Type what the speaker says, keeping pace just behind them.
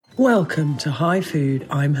Welcome to High Food,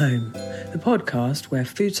 I'm Home, the podcast where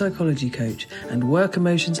food psychology coach and work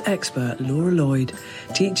emotions expert Laura Lloyd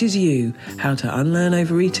teaches you how to unlearn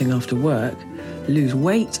overeating after work, lose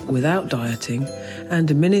weight without dieting, and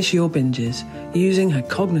diminish your binges using her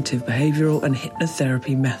cognitive behavioural and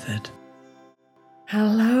hypnotherapy method.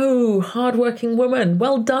 Hello, hardworking woman.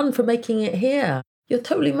 Well done for making it here. You're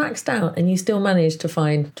totally maxed out and you still managed to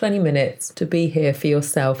find 20 minutes to be here for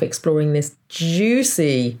yourself, exploring this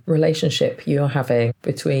juicy relationship you're having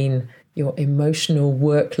between your emotional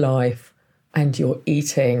work life and your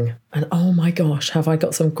eating. And oh my gosh, have I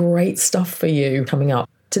got some great stuff for you coming up.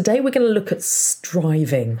 Today we're going to look at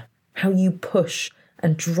striving, how you push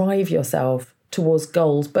and drive yourself towards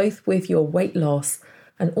goals, both with your weight loss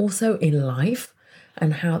and also in life,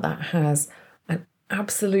 and how that has an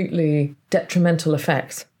absolutely detrimental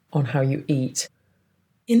effect on how you eat.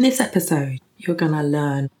 In this episode, you're going to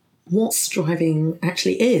learn what striving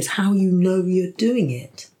actually is, how you know you're doing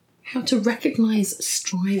it, how to recognise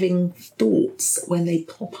striving thoughts when they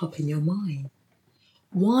pop up in your mind,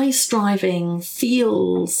 why striving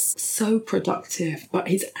feels so productive but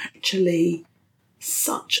is actually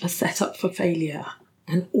such a setup for failure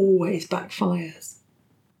and always backfires,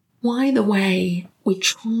 why the way we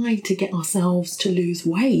try to get ourselves to lose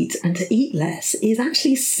weight and to eat less is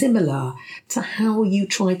actually similar to how you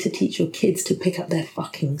try to teach your kids to pick up their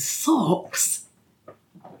fucking socks.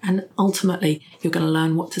 And ultimately, you're going to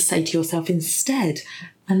learn what to say to yourself instead,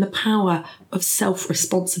 and the power of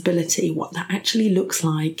self-responsibility, what that actually looks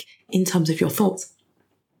like in terms of your thoughts.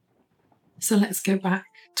 So let's go back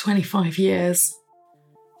 25 years.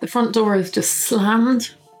 The front door is just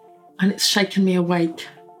slammed and it's shaken me awake.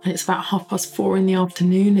 And it's about 4:30 in the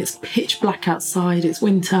afternoon. It's pitch black outside. It's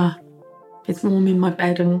winter. It's warm in my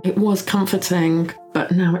bed and it was comforting, but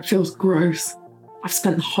now it feels gross. I've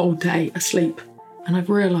spent the whole day asleep and I've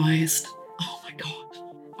realised, oh my God,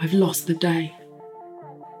 I've lost the day.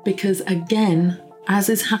 Because again, as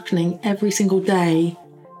is happening every single day,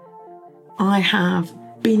 I have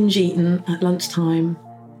binge eaten at lunchtime,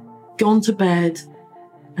 gone to bed,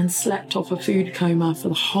 and slept off a food coma for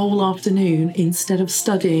the whole afternoon instead of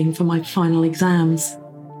studying for my final exams.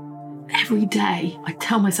 Every day I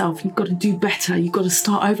tell myself, you've got to do better, you've got to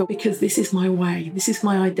start over, because this is my way, this is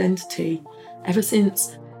my identity. Ever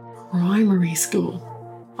since primary school,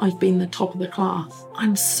 I've been the top of the class.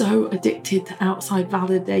 I'm so addicted to outside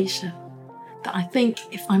validation that I think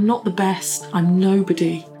if I'm not the best, I'm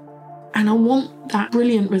nobody. And I want that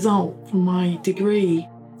brilliant result from my degree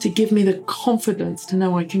to give me the confidence to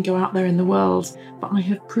know I can go out there in the world. But I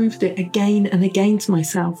have proved it again and again to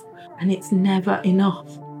myself, and it's never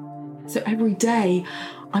enough. So every day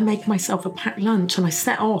I make myself a packed lunch and I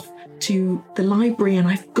set off to the library, and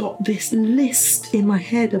I've got this list in my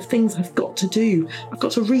head of things I've got to do. I've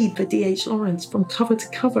got to read for D.H. Lawrence from cover to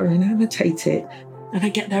cover and annotate it. And I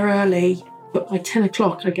get there early, but by 10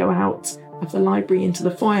 o'clock I go out of the library into the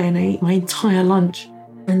foyer and I eat my entire lunch.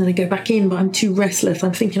 And then I go back in, but I'm too restless.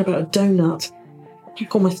 I'm thinking about a donut. I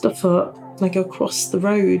pack all my stuff up and I go across the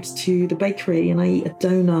road to the bakery and I eat a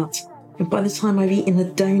donut. And by the time I've eaten a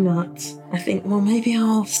donut, I think, well, maybe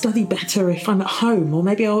I'll study better if I'm at home, or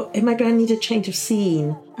maybe I need a change of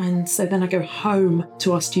scene. And so then I go home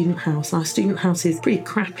to our student house. Our student house is pretty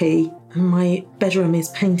crappy and my bedroom is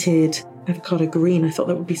painted avocado green. I thought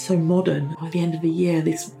that would be so modern. By the end of the year,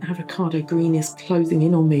 this avocado green is closing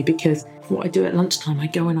in on me, because what I do at lunchtime, I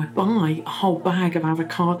go and I buy a whole bag of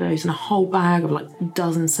avocados and a whole bag of like a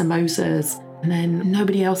dozen samosas. And then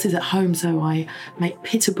nobody else is at home, so I make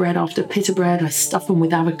pita bread after pita bread. I stuff them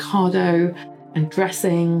with avocado and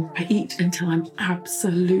dressing. I eat until I'm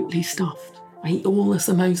absolutely stuffed. I eat all the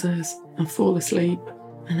samosas and fall asleep.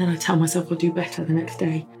 And then I tell myself I'll do better the next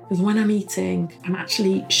day. Because when I'm eating, I'm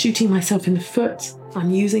actually shooting myself in the foot.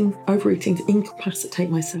 I'm using overeating to incapacitate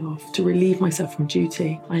myself, to relieve myself from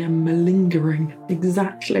duty. I am malingering,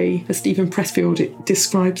 exactly as Stephen Pressfield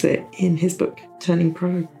describes it in his book, Turning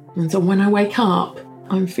Pro. And so when I wake up,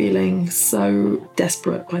 I'm feeling so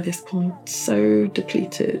desperate by this point, so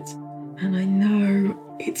depleted. And I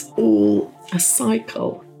know it's all a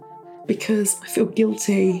cycle, because I feel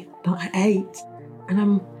guilty that I ate. And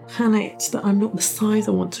I'm panicked that I'm not the size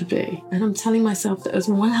I want to be. And I'm telling myself that as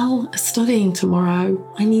well as studying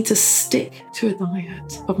tomorrow, I need to stick to a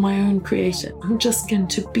diet of my own creation. I'm just going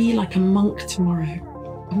to be like a monk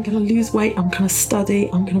tomorrow. I'm going to lose weight, I'm going to study,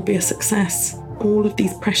 I'm going to be a success. All of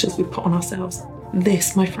these pressures we put on ourselves.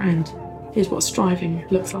 This, my friend, is what striving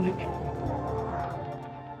looks like.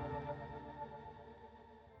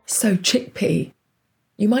 So chickpea,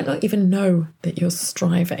 you might not even know that you're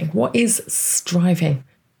striving. What is striving?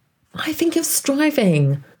 I think of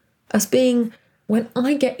striving as being when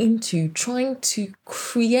I get into trying to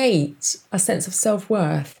create a sense of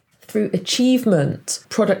self-worth through achievement,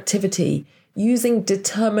 productivity, using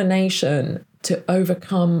determination to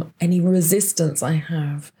overcome any resistance I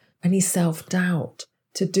have, any self-doubt,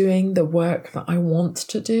 to doing the work that I want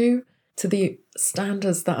to do, to the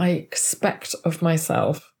standards that I expect of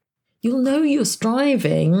myself. You'll know you're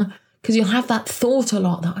striving because you'll have that thought a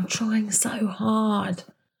lot that I'm trying so hard.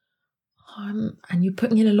 And you're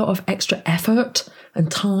putting in a lot of extra effort and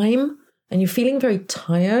time, and you're feeling very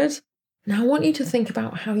tired. Now I want you to think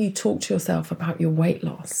about how you talk to yourself about your weight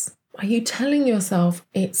loss. Are you telling yourself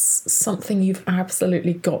it's something you've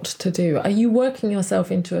absolutely got to do? Are you working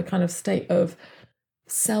yourself into a kind of state of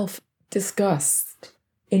self-disgust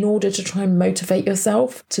in order to try and motivate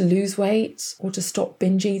yourself to lose weight or to stop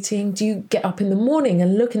binge eating? Do you get up in the morning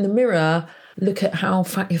and look in the mirror, look at how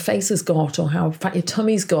fat your face has got or how fat your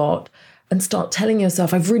tummy's got, and start telling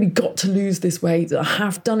yourself, I've really got to lose this weight. I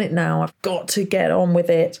have done it now. I've got to get on with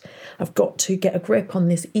it. I've got to get a grip on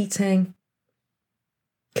this eating.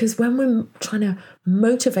 Because when we're trying to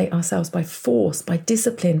motivate ourselves by force, by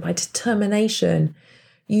discipline, by determination,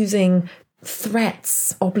 using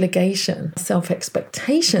threats, obligation,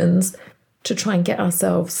 self-expectations to try and get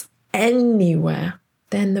ourselves anywhere,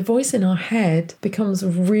 then the voice in our head becomes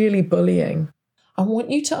really bullying. I want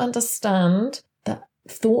you to understand that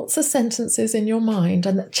thoughts are sentences in your mind,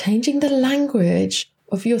 and that changing the language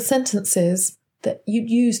of your sentences that you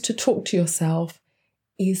use to talk to yourself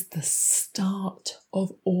is the start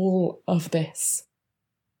of all of this.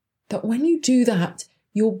 That when you do that,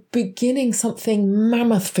 you're beginning something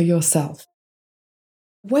mammoth for yourself.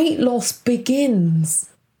 Weight loss begins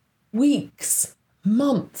weeks,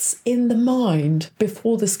 months in the mind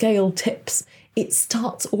before the scale tips. It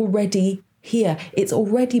starts already here. It's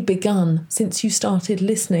already begun since you started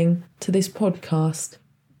listening to this podcast.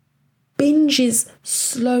 Binges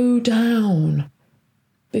slow down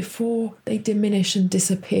before they diminish and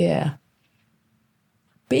disappear.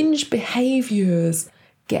 Binge behaviours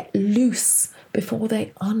get loose before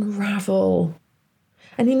they unravel.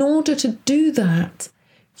 And in order to do that,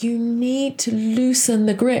 you need to loosen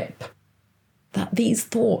the grip that these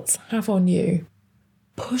thoughts have on you,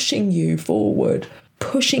 pushing you forward,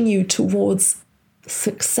 pushing you towards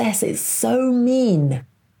success. It's so mean.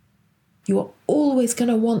 You are always going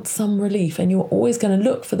to want some relief, and you're always going to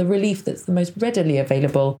look for the relief that's the most readily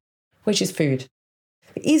available, which is food.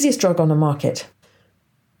 The easiest drug on the market.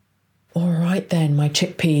 All right then, my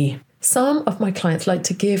chickpea. Some of my clients like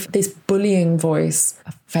to give this bullying voice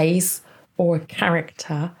a face or a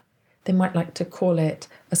character. They might like to call it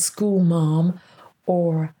a school mom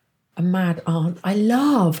or a mad aunt.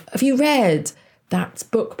 Have you read that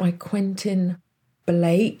book by Quentin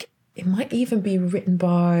Blake? It might even be written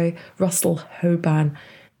by Russell Hoban.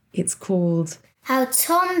 It's called How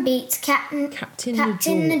Tom Beat Captain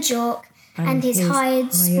Najork and his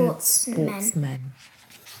hired sportsmen.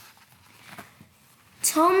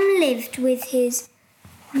 Tom lived with his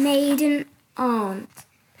maiden aunt,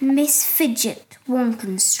 Miss Fidget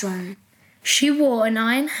Wankenstrong. She wore an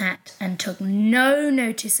iron hat and took no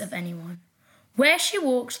notice of anyone. Where she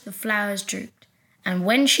walked, the flowers drooped, and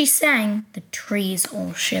when she sang, the trees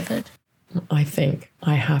all shivered. I think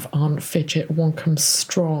I have Aunt Fidget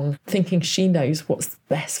Wankenstrong thinking she knows what's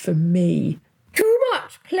best for me. Too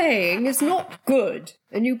much playing is not good,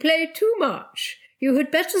 and you play too much. You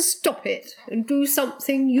had better stop it and do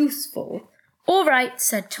something useful. All right,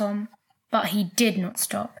 said Tom, but he did not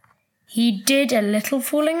stop. He did a little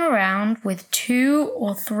fooling around with 2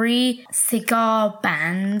 or 3 cigar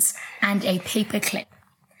bands and a paper clip.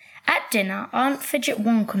 At dinner, Aunt Fidget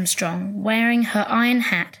Wankenstrong, wearing her iron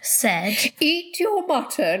hat, said, Eat your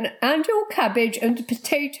mutton and your cabbage and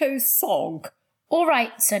potato sog. All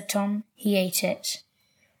right, said Tom. He ate it.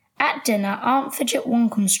 At dinner, Aunt Fidget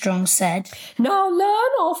Wankenstrong said, Now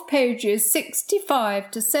learn off pages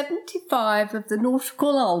 65 to 75 of the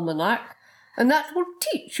Nautical Almanac, and that will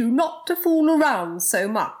teach you not to fool around so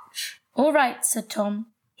much. All right, said Tom.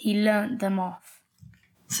 He learnt them off.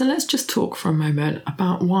 So let's just talk for a moment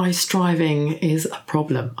about why striving is a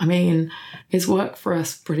problem. I mean, it's worked for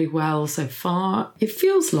us pretty well so far. It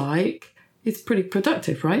feels like it's pretty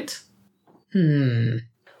productive, right?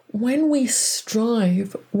 When we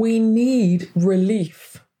strive, we need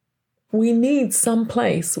relief. We need some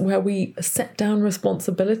place where we set down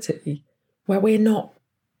responsibility, where we're not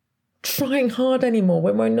trying hard anymore,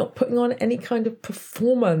 when we're not putting on any kind of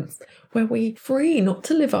performance, where we're free not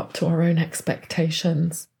to live up to our own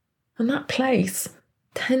expectations. And that place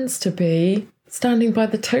tends to be standing by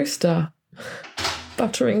the toaster.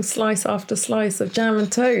 buttering slice after slice of jam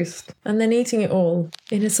and toast, and then eating it all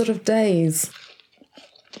in a sort of daze.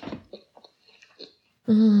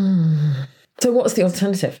 So what's the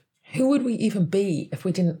alternative? Who would we even be if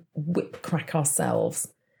we didn't whip crack ourselves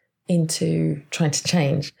into trying to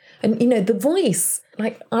change? And, the voice,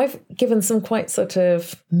 like I've given some quite sort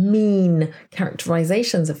of mean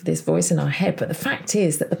characterizations of this voice in our head, but the fact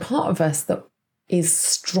is that the part of us that is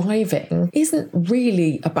striving isn't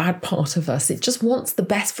really a bad part of us. It just wants the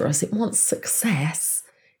best for us. It wants success.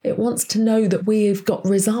 It wants to know that we've got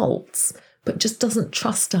results, but just doesn't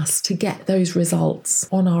trust us to get those results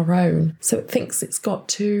on our own. So it thinks it's got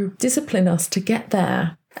to discipline us to get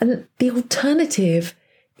there. And the alternative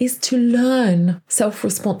is to learn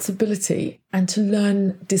self-responsibility and to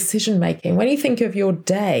learn decision-making. When you think of your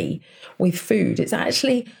day with food, it's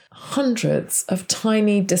actually hundreds of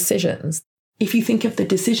tiny decisions. If you think of the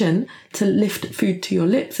decision to lift food to your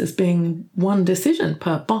lips as being one decision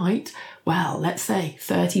per bite, well, let's say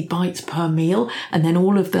 30 bites per meal, and then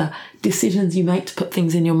all of the decisions you make to put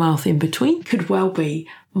things in your mouth in between could well be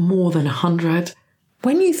more than 100.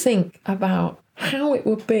 When you think about how it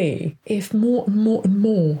would be if more and more and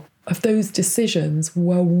more of those decisions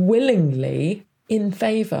were willingly in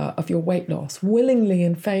favour of your weight loss, willingly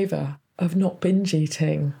in favour of not binge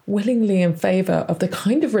eating, willingly in favour of the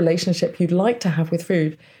kind of relationship you'd like to have with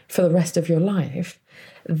food for the rest of your life,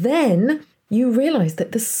 then you realise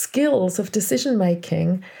that the skills of decision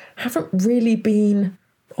making haven't really been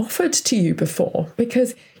offered to you before,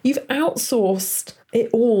 because you've outsourced it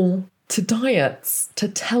all to diets to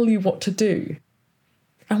tell you what to do.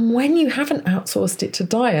 And when you haven't outsourced it to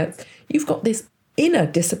diets, you've got this inner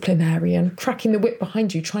disciplinarian cracking the whip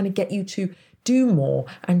behind you, trying to get you to do more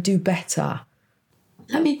and do better.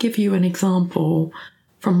 Let me give you an example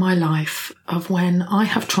from my life of when I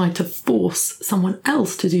have tried to force someone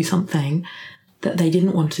else to do something that they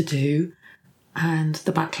didn't want to do and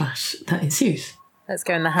the backlash that ensues. Let's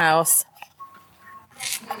go in the house.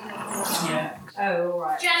 Yeah. Oh, all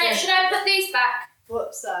right. Janet, should I put these back?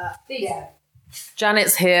 What's that? These. Yeah.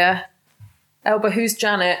 Janet's here. Elba, who's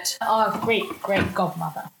Janet? Our great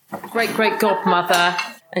godmother. Great godmother.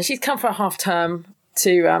 And she's come for a half term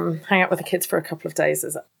to hang out with the kids for a couple of days.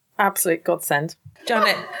 It's an absolute godsend.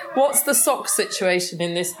 Janet, what's the sock situation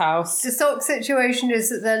in this house? The sock situation is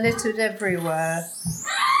that they're littered everywhere,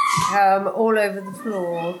 all over the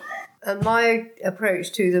floor. And my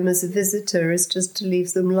approach to them as a visitor is just to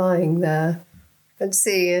leave them lying there and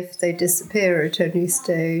see if they disappear at any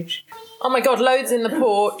stage. Oh my God, loads in the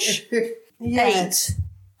porch. Yes. 8.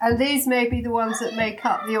 And these may be the ones that make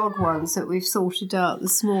up the odd ones that we've sorted out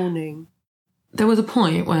this morning. There was a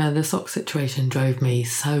point where the sock situation drove me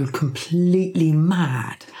so completely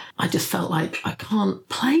mad. I just felt like I can't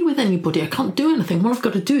play with anybody. I can't do anything. What I've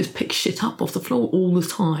got to do is pick shit up off the floor all the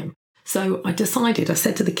time. So I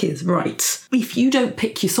said to the kids, right, if you don't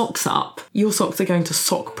pick your socks up, your socks are going to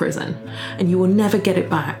sock prison and you will never get it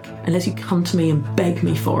back unless you come to me and beg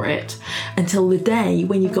me for it until the day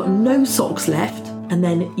when you've got no socks left, and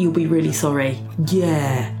then you'll be really sorry.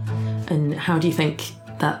 Yeah. And how do you think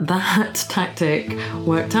that tactic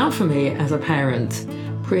worked out for me as a parent?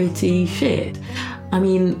 Pretty shit. I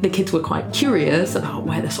mean, the kids were quite curious about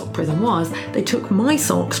where the sock prison was. They took my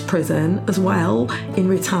socks prison as well in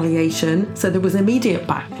retaliation, so there was immediate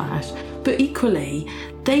backlash. But equally,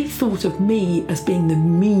 they thought of me as being the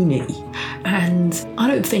meanie. And I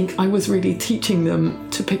don't think I was really teaching them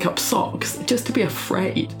to pick up socks, just to be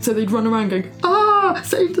afraid. So they'd run around going,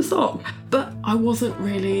 save the sock. But I wasn't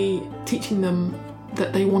really teaching them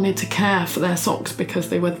that they wanted to care for their socks because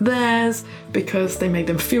they were theirs, because they made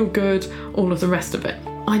them feel good, all of the rest of it.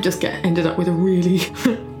 I just ended up with a really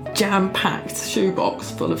jam-packed shoebox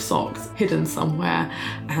full of socks hidden somewhere,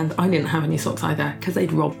 and I didn't have any socks either because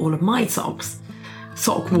they'd robbed all of my socks.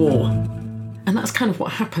 Sock war. And that's kind of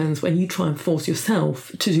what happens when you try and force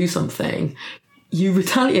yourself to do something. You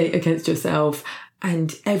retaliate against yourself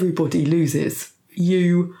and everybody loses.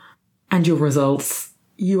 You and your results.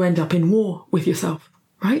 You end up in war with yourself,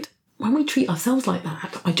 right? When we treat ourselves like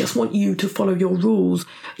that, I just want you to follow your rules,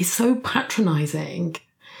 it's so patronising.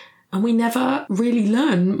 And we never really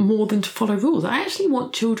learn more than to follow rules. I actually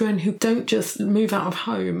want children who don't just move out of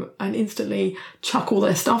home and instantly chuck all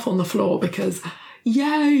their stuff on the floor because,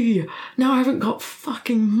 yay, now I haven't got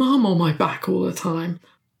fucking mum on my back all the time.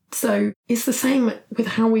 So it's the same with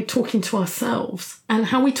how we're talking to ourselves. And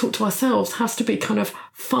how we talk to ourselves has to be kind of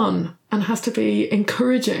fun and has to be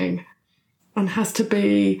encouraging and has to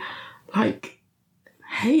be like,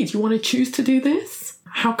 hey, do you want to choose to do this?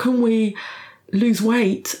 How can we lose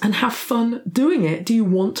weight and have fun doing it. Do you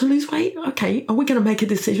want to lose weight? Okay, are we going to make a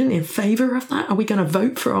decision in favour of that? Are we going to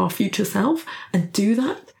vote for our future self and do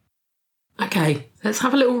that? Okay, let's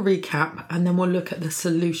have a little recap and then we'll look at the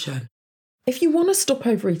solution. If you want to stop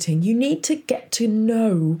overeating, you need to get to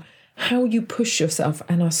know how you push yourself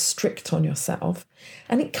and are strict on yourself.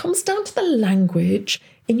 And it comes down to the language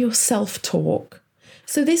in your self-talk.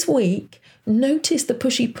 So this week, notice the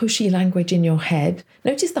pushy language in your head.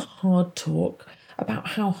 Notice the hard talk about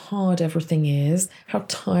how hard everything is, how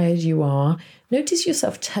tired you are. Notice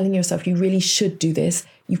yourself telling yourself you really should do this.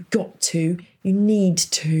 You've got to, you need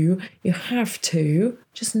to, you have to.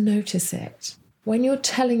 Just notice it. When you're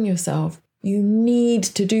telling yourself you need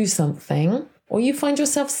to do something, or you find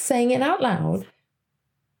yourself saying it out loud,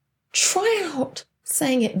 try out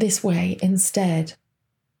saying it this way instead.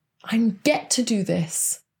 I get to do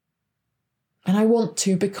this. And I want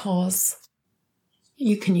to because.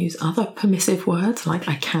 You can use other permissive words like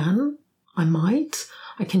I can, I might,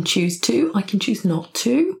 I can choose to, I can choose not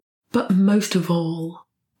to. But most of all,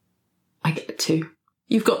 I get to.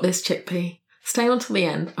 You've got this, chickpea. Stay on till the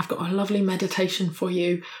end. I've got a lovely meditation for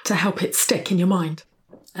you to help it stick in your mind.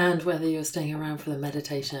 And whether you're staying around for the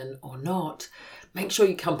meditation or not, make sure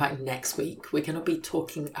you come back next week. We're going to be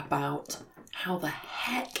talking about how the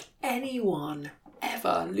heck anyone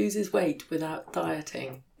ever loses weight without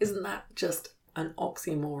dieting. Isn't that just an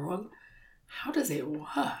oxymoron? How does it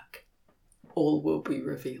work? All will be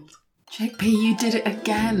revealed. Chickpea, you did it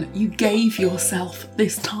again. You gave yourself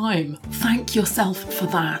this time. Thank yourself for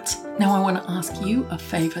that. Now I want to ask you a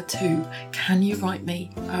favour too. Can you write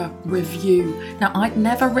me a review? Now I'd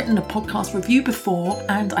never written a podcast review before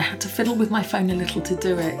and I had to fiddle with my phone a little to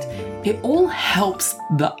do it. It all helps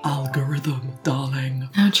the algorithm, darling.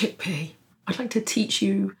 Now Chickpea, I'd like to teach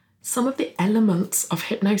you some of the elements of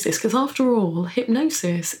hypnosis, because after all,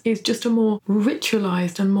 hypnosis is just a more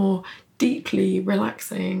ritualised and more deeply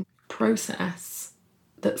relaxing process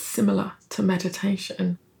that's similar to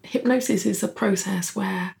meditation. Hypnosis is a process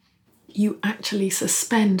where you actually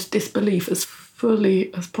suspend disbelief as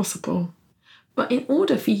fully as possible. But in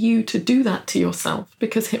order for you to do that to yourself,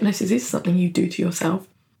 because hypnosis is something you do to yourself,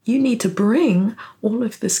 you need to bring all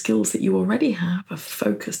of the skills that you already have of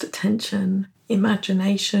focused attention,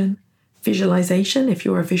 imagination, visualization if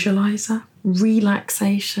you're a visualizer,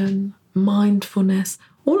 relaxation, mindfulness,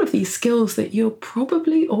 all of these skills that you're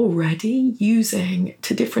probably already using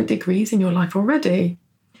to different degrees in your life already.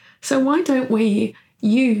 So why don't we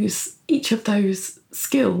use each of those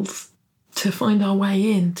skills to find our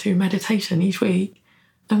way into meditation each week,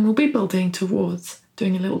 and we'll be building towards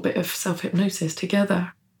doing a little bit of self-hypnosis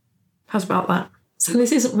together. How's about that? So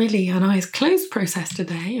this isn't really an eyes closed process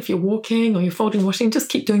today. If you're walking or you're folding washing, just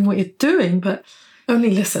keep doing what you're doing, but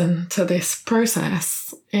only listen to this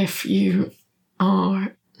process if you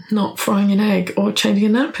are not frying an egg or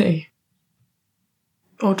changing a nappy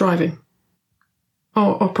or driving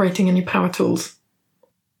or operating any power tools.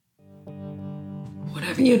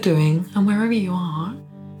 Whatever you're doing and wherever you are,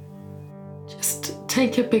 just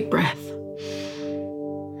take a big breath.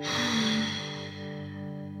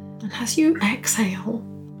 And as you exhale,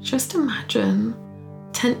 just imagine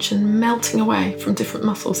tension melting away from different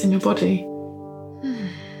muscles in your body.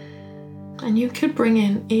 And you could bring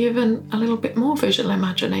in even a little bit more visual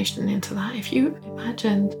imagination into that. If you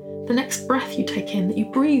imagined the next breath you take in, that you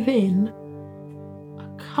breathe in a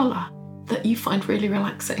colour that you find really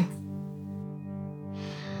relaxing.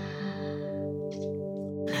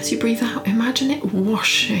 And as you breathe out, imagine it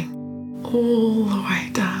washing all the way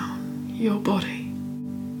down your body.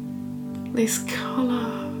 This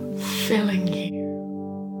colour filling you,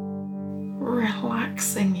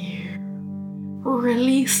 relaxing you,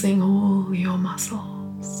 releasing all your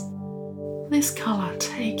muscles. This colour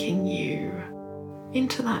taking you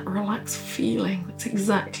into that relaxed feeling. That's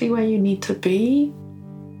exactly where you need to be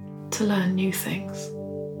to learn new things.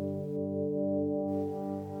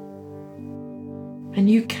 And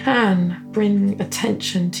you can bring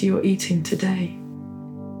attention to your eating today.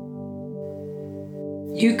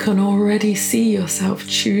 You can already see yourself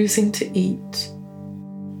choosing to eat.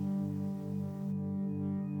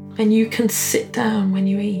 And you can sit down when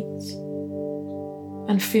you eat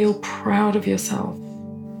and feel proud of yourself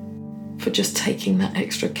for just taking that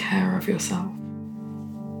extra care of yourself.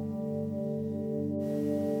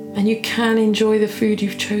 And you can enjoy the food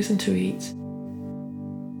you've chosen to eat,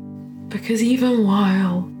 because even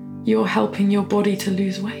while you're helping your body to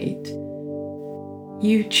lose weight,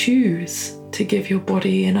 you choose to give your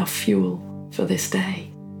body enough fuel for this day.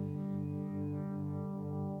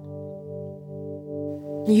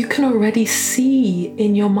 You can already see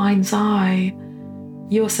in your mind's eye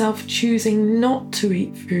yourself choosing not to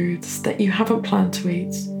eat foods that you haven't planned to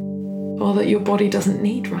eat or that your body doesn't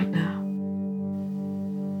need right now.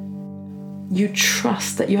 You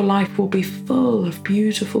trust that your life will be full of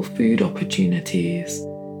beautiful food opportunities,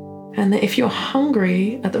 and that if you're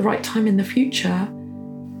hungry at the right time in the future,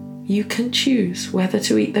 you can choose whether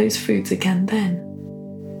to eat those foods again then.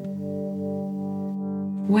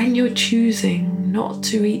 When you're choosing not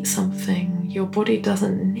to eat something your body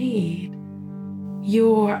doesn't need,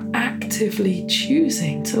 you're actively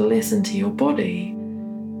choosing to listen to your body.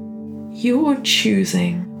 You're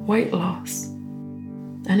choosing weight loss.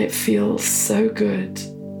 And it feels so good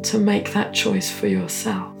to make that choice for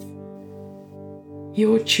yourself.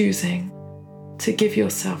 You're choosing to give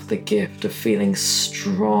yourself the gift of feeling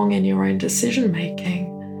strong in your own decision making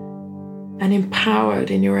and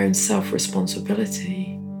empowered in your own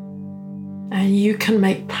self-responsibility. And you can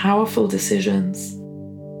make powerful decisions,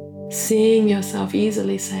 seeing yourself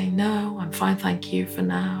easily saying, no, I'm fine, thank you for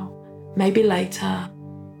now. Maybe later.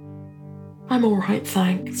 I'm all right,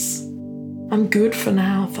 thanks. I'm good for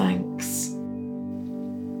now, thanks.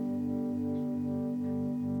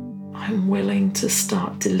 I'm willing to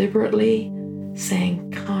start deliberately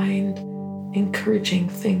saying kind, encouraging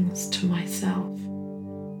things to myself.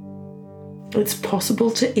 It's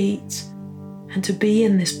possible to eat and to be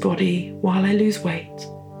in this body while I lose weight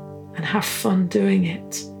and have fun doing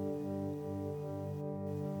it.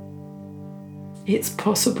 It's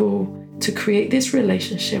possible to create this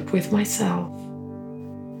relationship with myself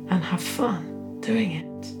and have fun doing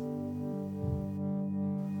it.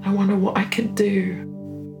 I wonder what I could do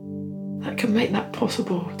that could make that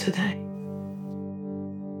possible today.